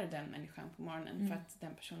hatar den människan på morgonen för att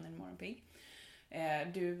den personen är morgonpigg.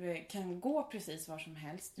 Du kan gå precis var som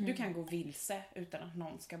helst. Du kan gå vilse utan att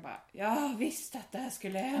någon ska bara, jag visste att det här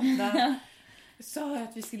skulle hända. Jag sa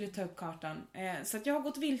att vi skulle ta upp kartan. Så att jag har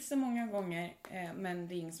gått vilse många gånger, men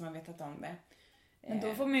det är ingen som har vetat om det. Men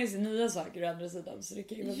då får man ju se nya saker å andra sidan, så det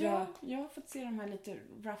kan ju vara bra. Jag har fått se de här lite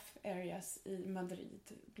rough areas i Madrid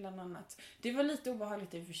bland annat. Det var lite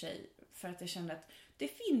obehagligt i och för sig, för att jag kände att det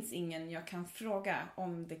finns ingen jag kan fråga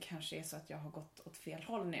om det kanske är så att jag har gått åt fel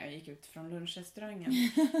håll när jag gick ut från lunchrestaurangen.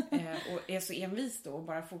 Och är så envis då och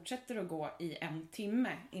bara fortsätter att gå i 1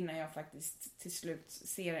 timme innan jag faktiskt till slut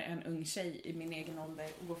ser en ung tjej i min egen ålder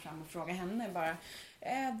och går fram och frågar henne bara,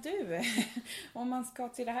 du, om man ska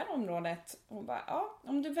till det här området, och bara, ja,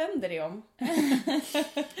 om du vänder dig om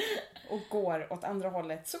och går åt andra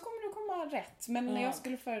hållet så kommer du komma rätt. Men jag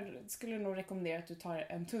skulle nog rekommendera att du tar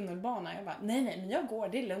en tunnelbana. Jag bara, nej, men jag går,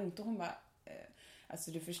 det är lugnt. Och hon bara,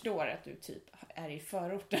 alltså du förstår att du typ är i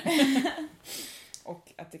förorten.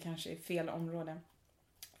 Och att det kanske är fel område.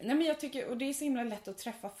 Nej, men jag tycker, och det är så himla lätt att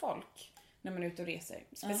träffa folk när man är ute och reser.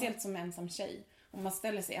 Speciellt som ensam tjej. Om man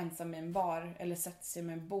ställer sig ensam i en bar eller sätter sig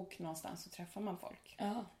med en bok någonstans så träffar man folk.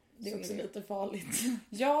 Ja, det är också lite farligt.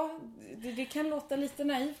 Ja, det kan låta lite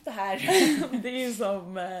naivt det här. Det är ju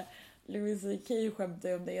som Louis C.K.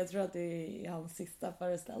 skämtade om det. Jag tror att det är i hans sista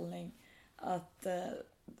föreställning. Att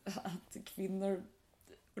kvinnor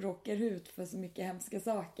råkar ut för så mycket hemska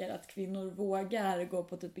saker. Att kvinnor vågar gå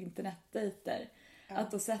på typ internetdejter. Ja.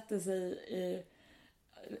 Att de sätter sig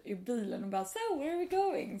i bilen och bara, so where are we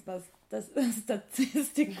going?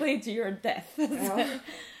 Statistically to your death. Ja.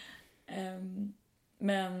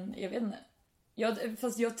 Men jag vet inte.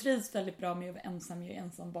 Fast jag trivs väldigt bra med att vara ensam. Jag är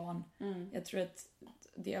ensam barn. Jag tror att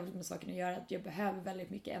det har med saken att göra att jag behöver väldigt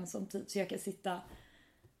mycket ensam tid. Så jag kan sitta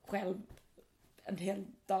själv en hel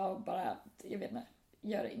dag och bara, jag vet inte,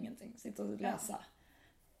 göra ingenting. Sitta och läsa. Ja.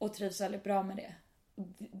 Och trivs väldigt bra med det.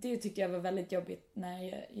 Det tyckte jag var väldigt jobbigt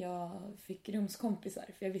när jag fick rumskompisar.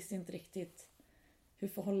 För jag visste inte riktigt hur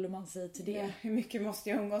förhåller man sig till det. Ja, hur mycket måste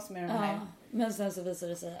jag umgås med de här? Men sen så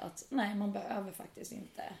visade det sig att nej, man behöver faktiskt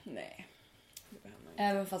inte. Nej, det behöver man inte.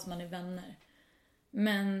 Även fast man är vänner.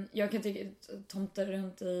 Men jag kan tycka att tomtar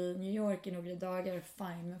runt i New York i några dagar är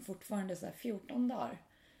fine, men fortfarande så här 14 dagar.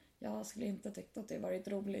 Jag skulle inte tyckt att det varit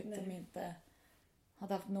roligt om jag inte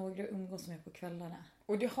hade haft några att umgås med på kvällarna.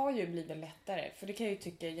 Och det har ju blivit lättare, för det kan jag ju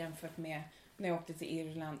tycka jämfört med när jag åkte till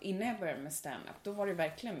Irland innan jag började med stand-up. Då var det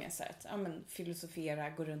verkligen mer så att filosofera,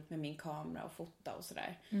 gå runt med min kamera och fota och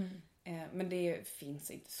sådär. Men det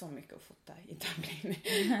finns inte så mycket att fota i Dublin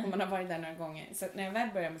om man har varit där några gånger. Så när jag väl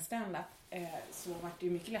började med stand-up så var det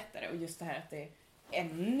ju mycket lättare. Och just det här att det är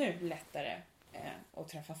ännu lättare att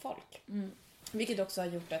träffa folk. Vilket också har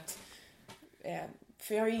gjort att...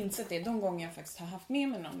 för jag har ju insett det, de gånger jag faktiskt har haft med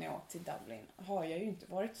mig någon när jag åkt till Dublin har jag ju inte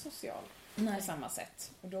varit social på samma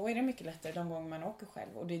sätt. Och då är det mycket lättare de gånger man åker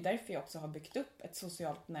själv. Och det är därför jag också har byggt upp ett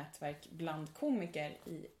socialt nätverk bland komiker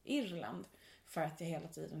i Irland. För att jag hela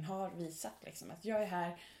tiden har visat liksom, att jag är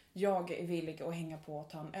här, jag är villig att hänga på och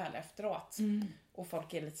ta en öl efteråt. Och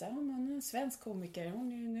folk är lite så här, men en svensk komiker,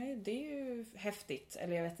 nej, det är ju häftigt.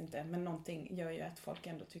 Eller jag vet inte, men någonting gör ju att folk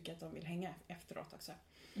ändå tycker att de vill hänga efteråt också.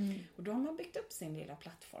 Och då har man byggt upp sin lilla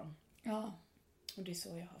plattform. Ja. Och det är så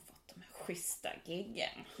jag har fått de här schyssta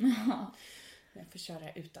giggen. Jag får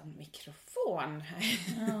köra utan mikrofon här.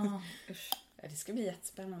 Ja. Det ska bli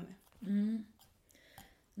jättespännande.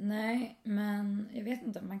 Nej, men jag vet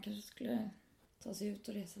inte. Man kanske skulle ta sig ut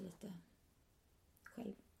och resa lite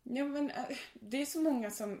själv. Ja, men det är så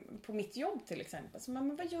många som på mitt jobb till exempel. Så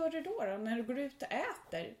men vad gör du då när du går ut och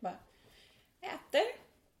äter? Bara, äter?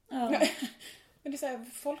 Ja. Men det är så här,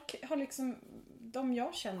 folk har liksom, de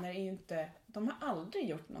jag känner är ju inte, de har aldrig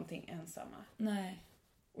gjort någonting ensamma. Nej.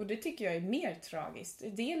 Och det tycker jag är mer tragiskt.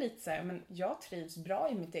 Det är lite så här, men jag trivs bra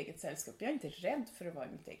i mitt eget sällskap. Jag är inte rädd för att vara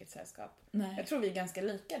i mitt eget sällskap. Nej. Jag tror vi är ganska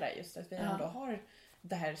lika där, just att vi ändå har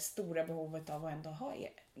det här stora behovet av att ändå ha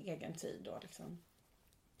egen tid då liksom.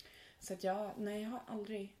 Så att jag har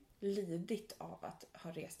aldrig lidit av att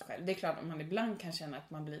ha rest själv. Det är klart att man ibland kan känna att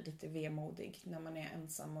man blir lite vemodig när man är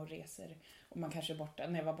ensam och reser. Och man kanske är borta,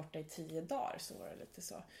 när jag var borta i 10 dagar så var det lite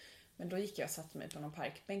så. Men då gick jag och satte mig på någon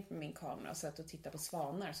parkbänk med min kamera och satt och tittade på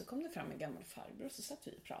svanar. Så kom det fram en gammal farbror och så satt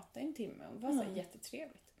vi och pratade en timme. Och det var så här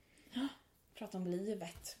jättetrevligt. Prata om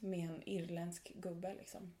livet med en irländsk gubbe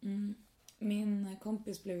liksom. Min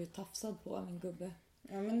kompis blev ju tafsad på av en gubbe.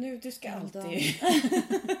 Ja, men nu, du ska alltid...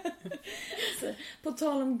 På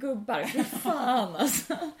tal om gubbar, för fan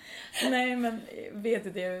alltså. Nej, men vet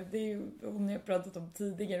inte, det är ju hon jag pratat om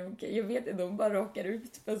tidigare. Jag vet inte, hon bara råkar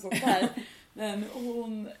ut för sånt här. Men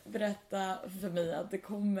hon berättade för mig att det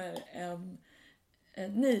kommer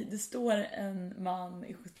det står en man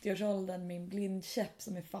i 70-årsåldern med en blindkäpp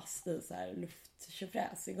som är fast i så här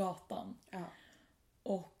lufttjofräs i gatan. Ja.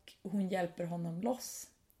 Och hon hjälper honom loss.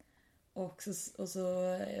 Och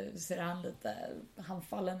så ser han lite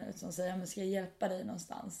handfallen ut som säger, men ska jag hjälpa dig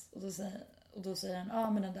någonstans? Och då säger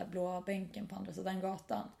han, men den där blåa bänken på andra sidan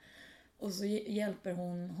gatan. Och så hjälper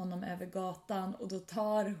hon honom över gatan och då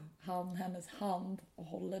tar han hennes hand och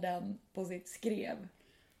håller den på sitt skrev.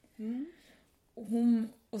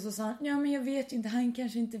 Och så sa han, men jag vet ju inte, han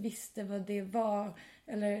kanske inte visste vad det var.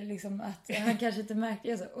 Eller liksom att han kanske inte märkte.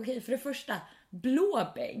 Jag sa, okej, för det första,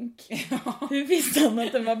 blå bänk. Hur visste han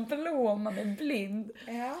att den var blå om man är blind?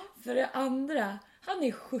 Ja. För det andra, han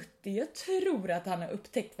är 70. Jag tror att han har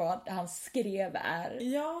upptäckt vad hans skrev är.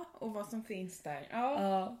 Ja, och vad som finns där.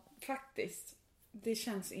 Ja, faktiskt. Det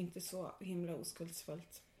känns inte så himla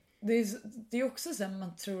oskuldsfullt. Det är också så att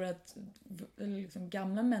man tror att liksom,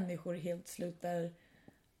 gamla människor helt slutar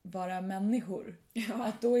vara människor. Ja.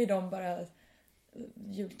 Att då är de bara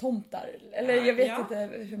jultomtar. Eller jag vet inte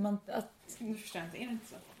hur man... Nu förstår jag inte, är det inte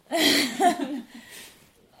så?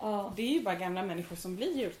 Det är ju bara gamla människor som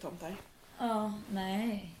blir jultomtar.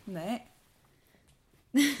 Nej.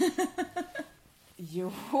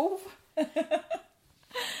 Jo.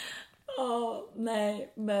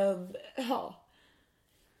 Nej, men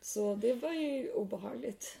så det var ju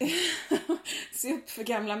obehagligt. Se upp för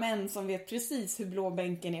gamla män som vet precis hur blå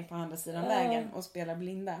bänken är på andra sidan vägen och spelar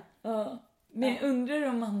blinda. Men jag undrar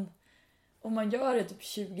om man gör det typ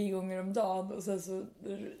 20 gånger om dagen och sen så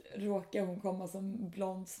råkar hon komma som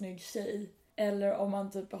blond snygg tjej. Eller om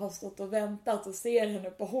man typ har stått och väntat och ser henne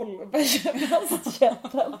på håll och bara känner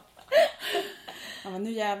käppen. Ja, men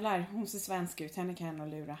nu jävlar, hon ser svensk ut, henne kan jag nog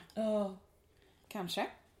lura. Kanske,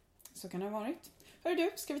 så kan det ha varit. Hör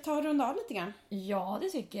du, ska vi ta och runda av lite grann? Ja, det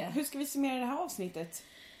tycker jag. Hur ska vi summera det här avsnittet?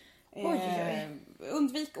 Oj.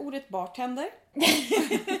 Undvik ordet bartender.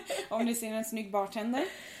 Om ni ser en snygg bartender.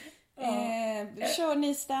 Kör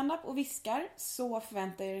ni stand-up och viskar så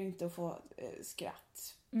förväntar er inte att få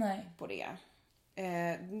skratt på det.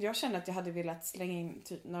 Jag kände att jag hade velat slänga in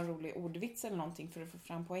typ någon rolig ordvits eller någonting för att få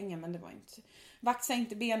fram poängen, men det var inte. Vaxa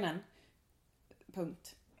inte benen.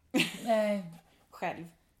 Punkt. Nej. Själv.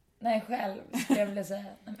 Nej, själv skulle jag vilja säga.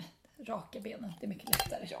 Nej, men, raka benen, det är mycket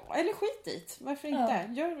lättare. Ja, eller skit dit. Varför inte?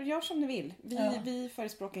 Gör som du vill. Vi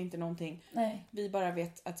förespråkar inte någonting. Nej. Vi bara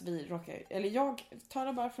vet att vi råkar... Eller jag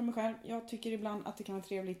talar bara för mig själv. Jag tycker ibland att det kan vara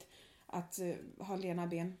trevligt att ha lena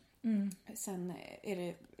ben. Sen är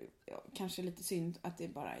det kanske lite synd att det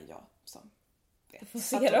bara är jag som vet. Får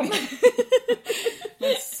se dem. Men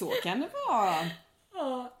så kan det vara.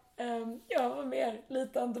 Ja, vad mer?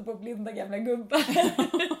 Lita inte på blinda gamla gubbar.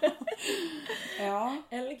 Ja.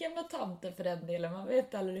 Eller gamla tanter för den delen, man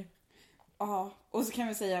vet aldrig. Ja, och så kan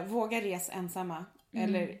vi säga, våga res ensamma.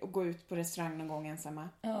 Eller gå ut på restaurang någon gång ensamma.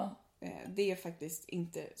 Ja. Det är faktiskt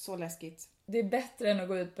inte så läskigt. Det är bättre än att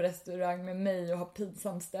gå ut på restaurang med mig och ha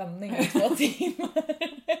pinsam stämning i 2 timmar.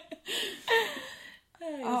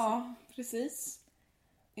 Ja, precis.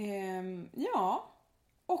 Ja,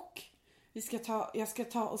 och jag ska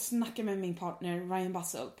ta och snacka med min partner Ryan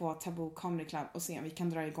Bussell på Taboo Comedy Club och se om vi kan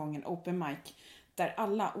dra igång en open mic där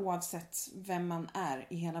alla, oavsett vem man är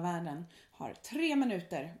i hela världen, har 3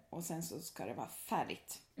 minuter och sen så ska det vara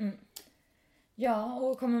färdigt. Ja,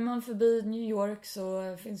 och kommer man förbi New York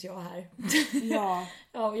så finns jag här. Ja.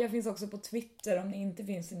 Ja, och jag finns också på Twitter om ni inte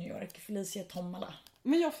finns i New York. Felicia Tomala.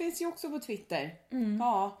 Men jag finns ju också på Twitter.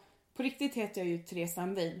 Ja, på riktigt heter jag ju Therese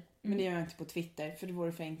Sandin. Men det gör jag inte på Twitter, för det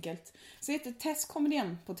vore för enkelt. Så jag heter Tess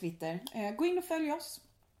Komedien på Twitter. Gå in och följ oss.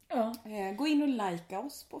 Ja. Gå in och likea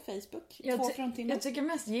oss på Facebook. Jag tycker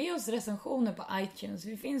mest ge oss recensioner på iTunes.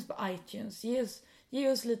 Vi finns på iTunes.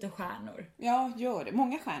 Ge oss lite stjärnor. Ja, gör det.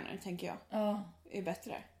 Många stjärnor, tänker jag. Ja. Är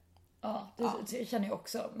bättre. Ja, det känner jag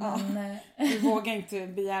också. Men, Du vågar inte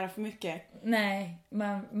begära för mycket. Nej,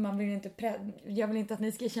 man vill inte jag vill inte att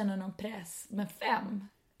ni ska känna någon press. Men 5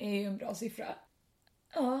 är ju en bra siffra.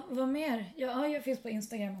 Ja, vad mer? Ja, jag finns på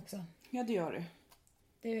Instagram också. Ja, det gör du.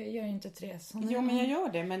 Det gör ju inte Therese. Jo, men jag gör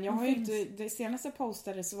det. Men jag har ju inte... Det senaste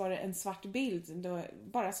postade så var det en svart bild.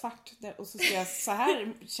 Bara svart. Och så ska jag... Så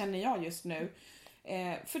här känner jag just nu.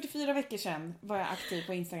 44 veckor sedan var jag aktiv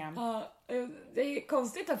på Instagram. Ja, det är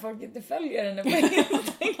konstigt att folk inte följer henne på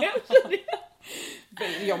Instagram.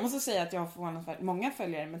 Jag måste säga att jag har förvånansvärt många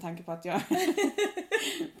följare med tanke på att jag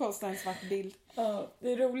postar en svart bild. Ja,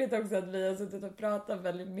 det är roligt också att vi har suttit och pratat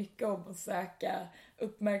väldigt mycket om att söka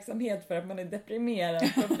uppmärksamhet för att man är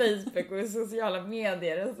deprimerad på Facebook och i sociala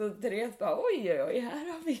medier. Och så Therese bara, oj,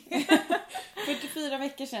 här har vi. 44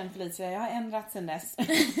 veckor sedan, Felicia. Jag har ändrat sedan dess.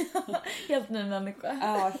 Helt ny människa.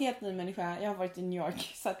 Ja, helt ny människa. Jag har varit i New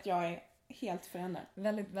York så att jag är helt förändrad.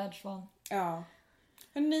 Väldigt världsvan. Ja.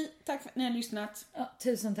 Hörrni, tack för att ni har lyssnat. Ja,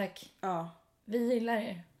 tusen tack. Ja. Vi gillar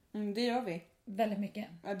er. Det gör vi. Väldigt mycket.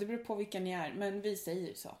 Ja, det beror på vilka ni är, men vi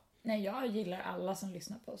säger så. Nej, jag gillar alla som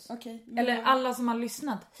lyssnar på oss. Okej. Eller alla som har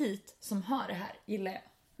lyssnat hit, som hör det här, gillar jag.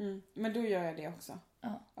 Men då gör jag det också.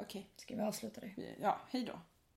 Ja. Okej. Ska vi avsluta det? Ja, hej då.